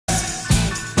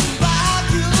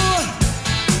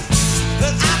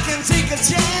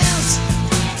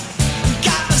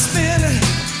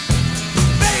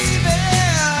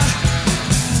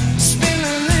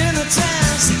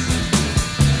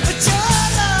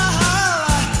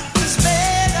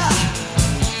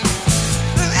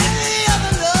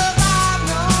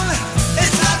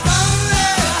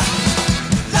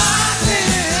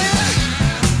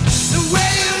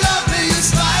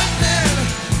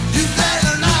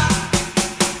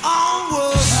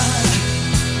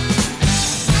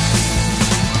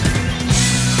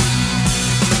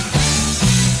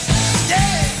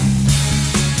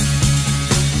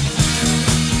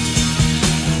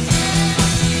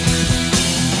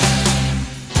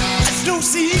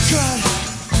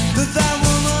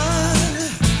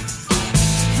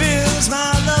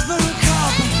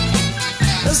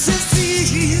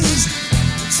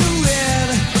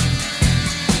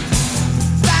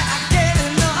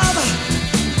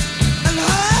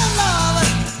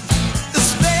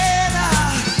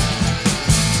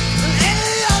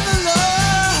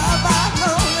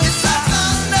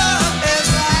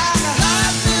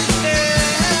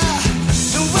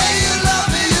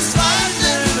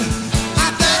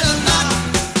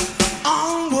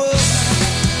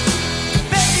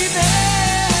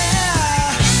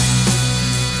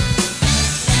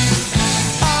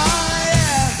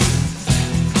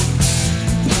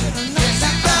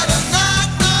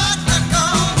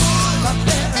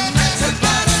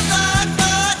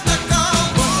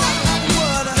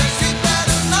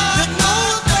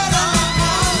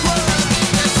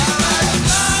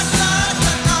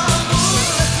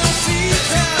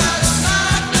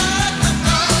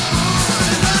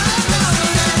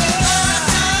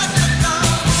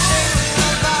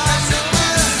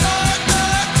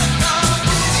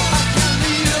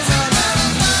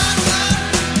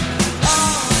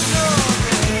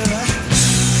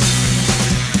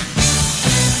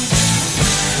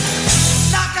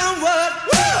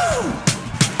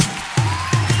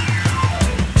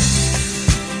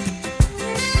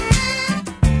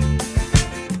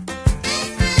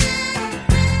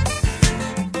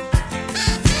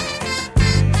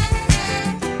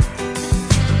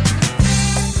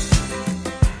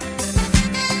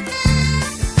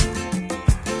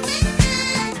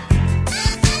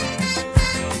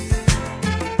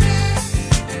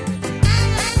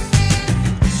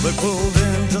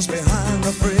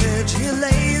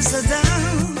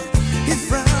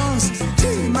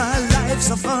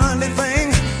a funny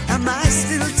thing. Am I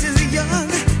still too young?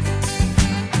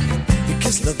 He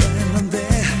kissed the girl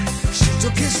there. She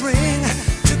took his ring,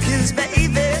 took his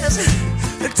babies.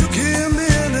 It took him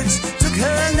minutes, took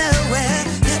her nowhere.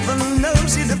 Heaven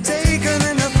knows he'd have taken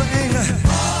anything.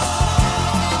 All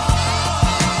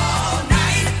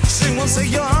night. She wants a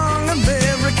young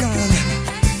American.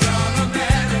 Young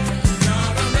American,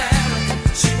 young American.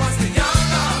 She wants the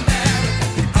young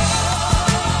American.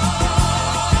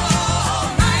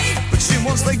 All night. But she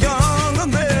wants the young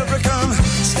American.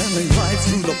 Standing right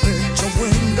through the picture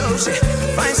window, she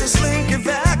finds a slinky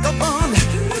vagabond.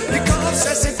 He coughs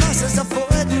as he passes a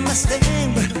Ford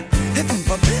Mustang. Heaven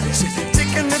forbid she's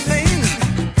taking the thing.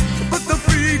 But the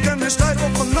freak and his title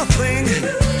for nothing.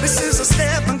 This is a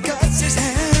step and cuts his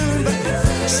hand,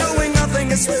 showing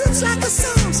nothing. It sweeps like a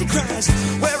song. She cries,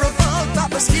 where have all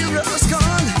Papa's heroes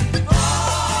gone? All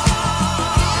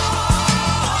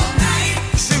night.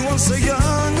 She wants a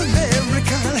young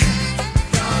American.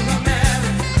 Young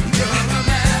American, young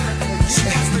American. She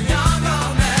wants the young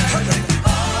American.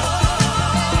 All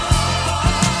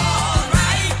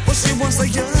right. Well, she wants the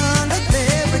young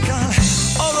American.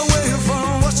 All the way from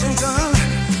Washington.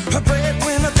 Her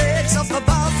breadwinner begs off the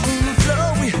bathroom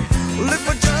floor. We live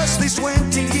for just these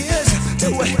 20 years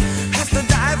till we have to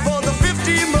die for the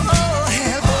 50 more.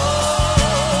 And all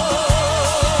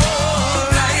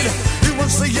right, he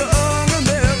wants the young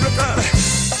American.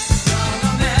 Young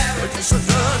American, so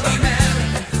young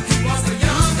American. He wants the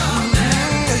young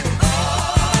American.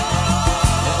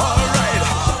 All right,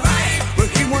 well,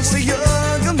 he wants the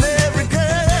young American.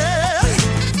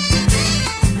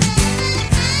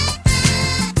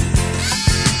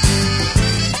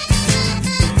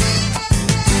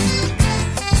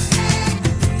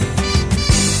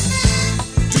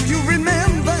 Do you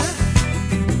remember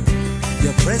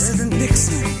your President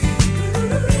Nixon?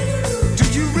 Do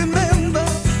you remember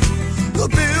the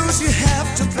bills you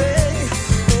have to pay,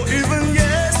 or even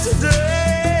yesterday?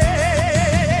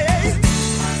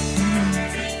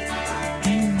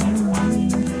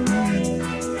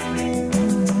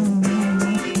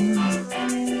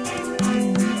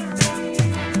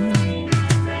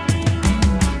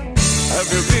 Have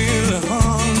you been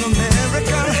on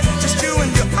America? Just you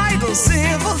and your idol,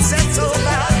 simple, set so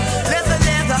loud. Leather,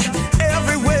 leather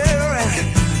everywhere, and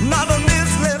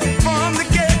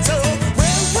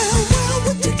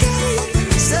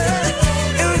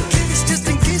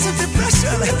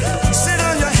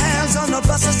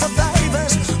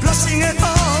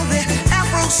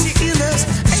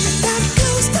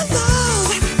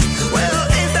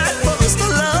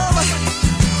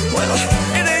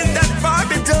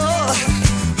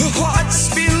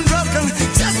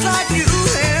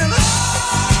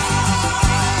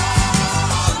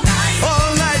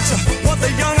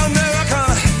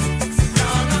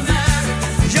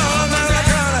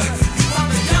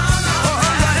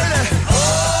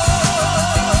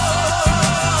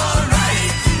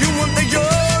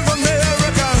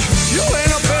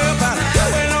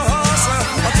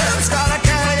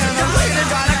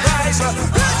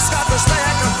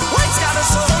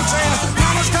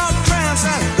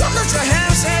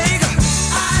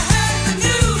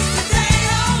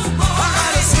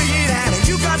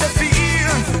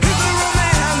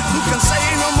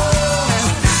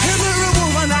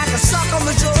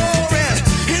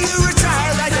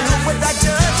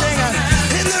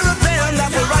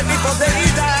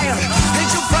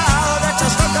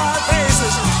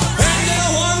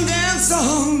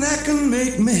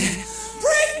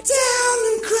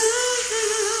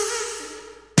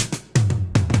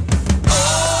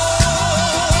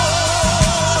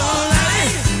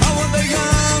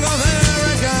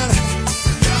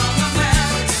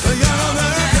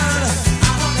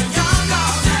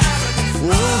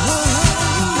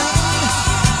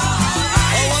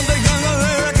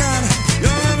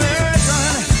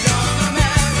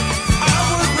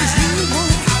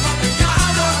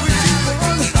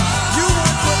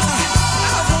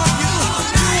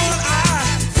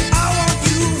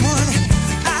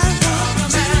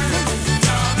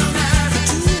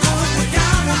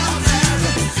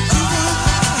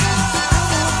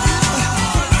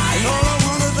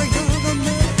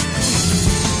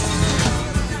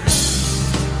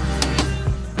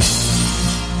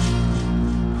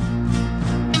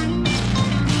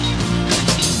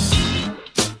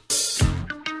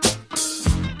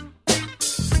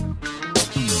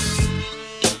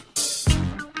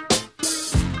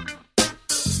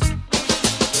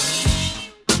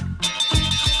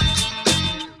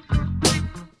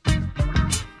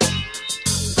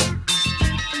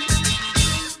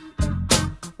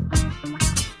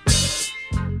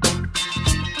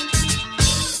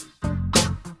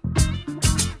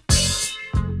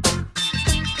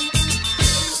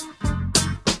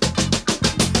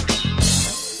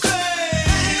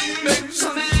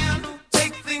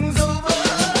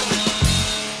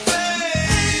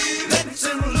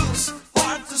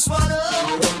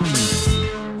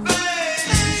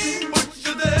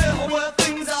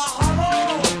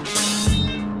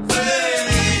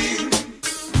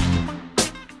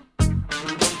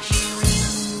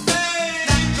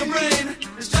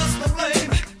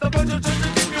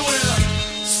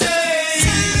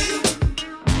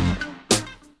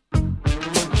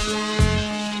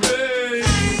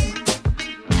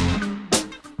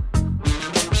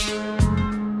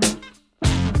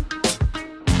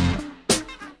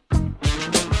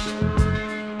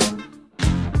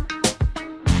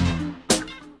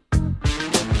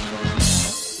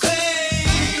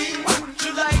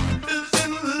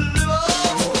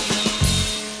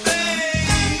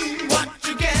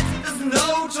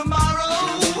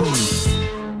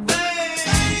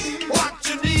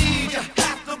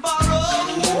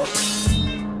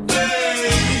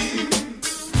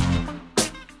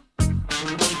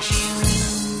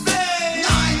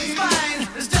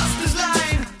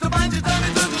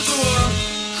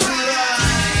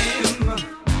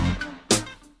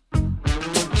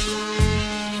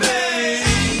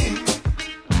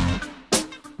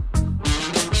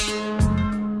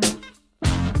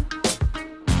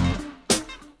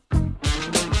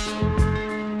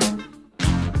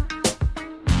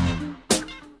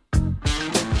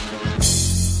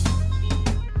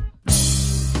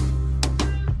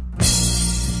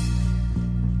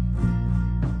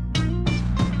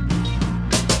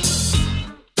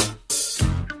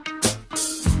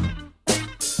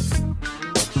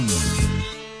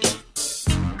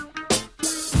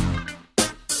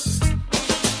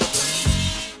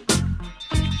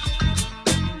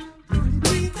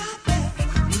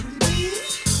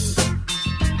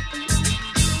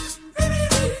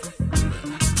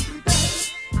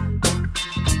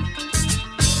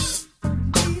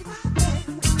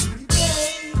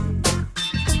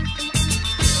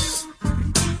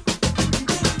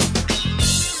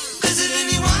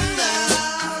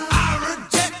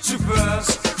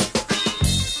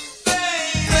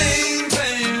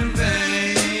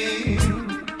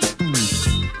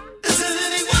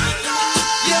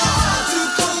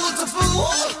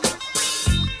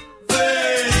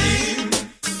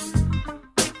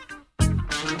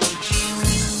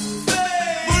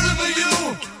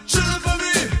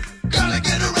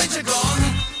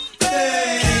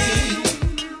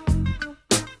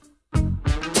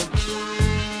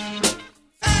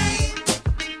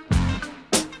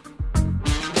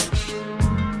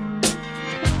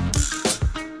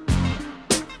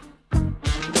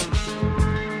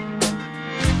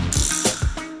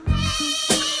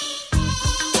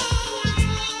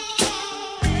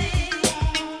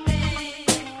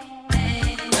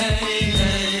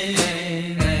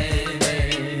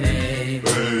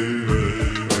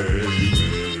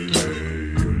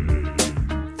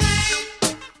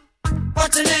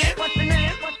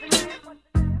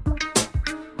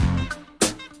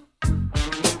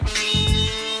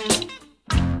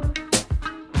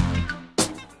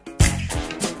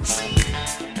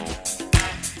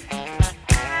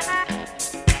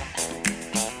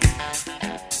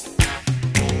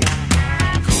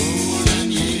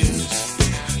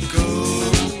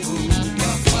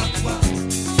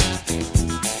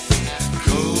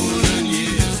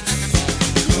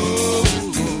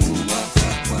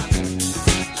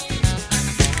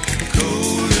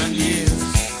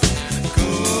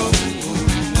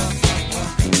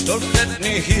Don't let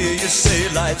me hear you say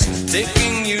life's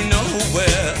taking you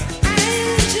nowhere.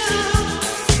 Angel,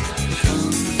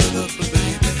 come fill up,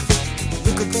 baby.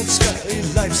 Look at that sky,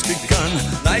 life's begun.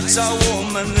 Nights are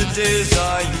warm and the days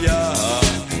are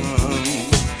young.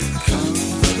 Come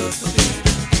fill up, baby.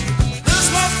 There's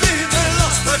my baby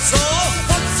lost, that's all.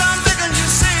 Once I'm begging you,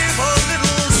 save a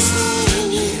little soul.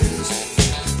 Years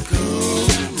go.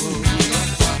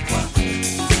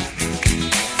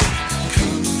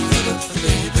 Come fill up,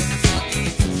 baby.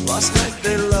 Last night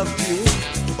they loved you,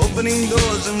 opening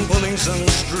doors and pulling some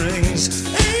strings.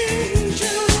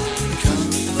 Angel,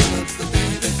 come fill up,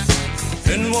 baby.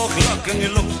 Then walk luck and you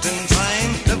looked in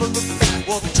time. Never looked back,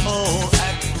 walk tall,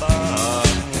 act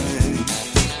fine.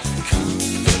 Come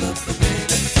fill up,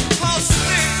 baby. I'll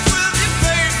stick with you,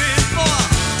 baby, for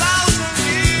 1,000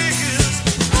 years.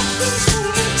 Nothing's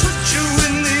gonna touch you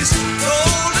in these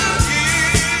golden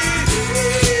years.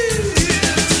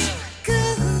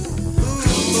 Golden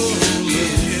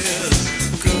years.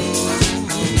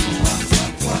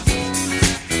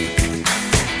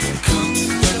 Come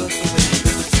fill up,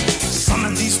 baby. Some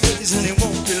of these days and it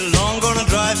won't be long. Gonna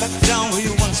drive back down where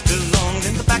you once belonged.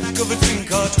 In the back of a green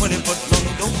car, 20 foot long.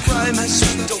 Don't cry, my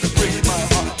sweet, don't break my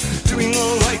heart. Doing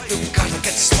alright, you gotta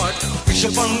get smart. Wish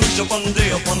upon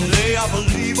day upon day. I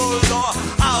believe, oh Lord,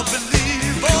 I'll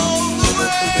believe all the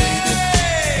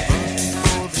way. Run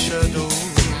for the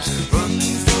shadows, run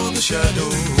for the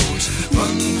shadows,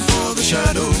 run for the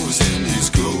shadows in these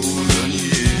golden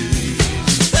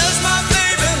years. There's my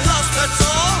baby lost, that's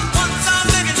all. Once I'm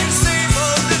begging you, save a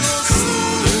little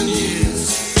golden years.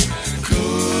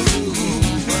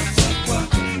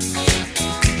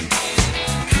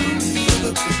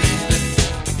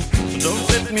 Don't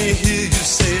let me hear you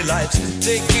say life's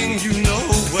taking you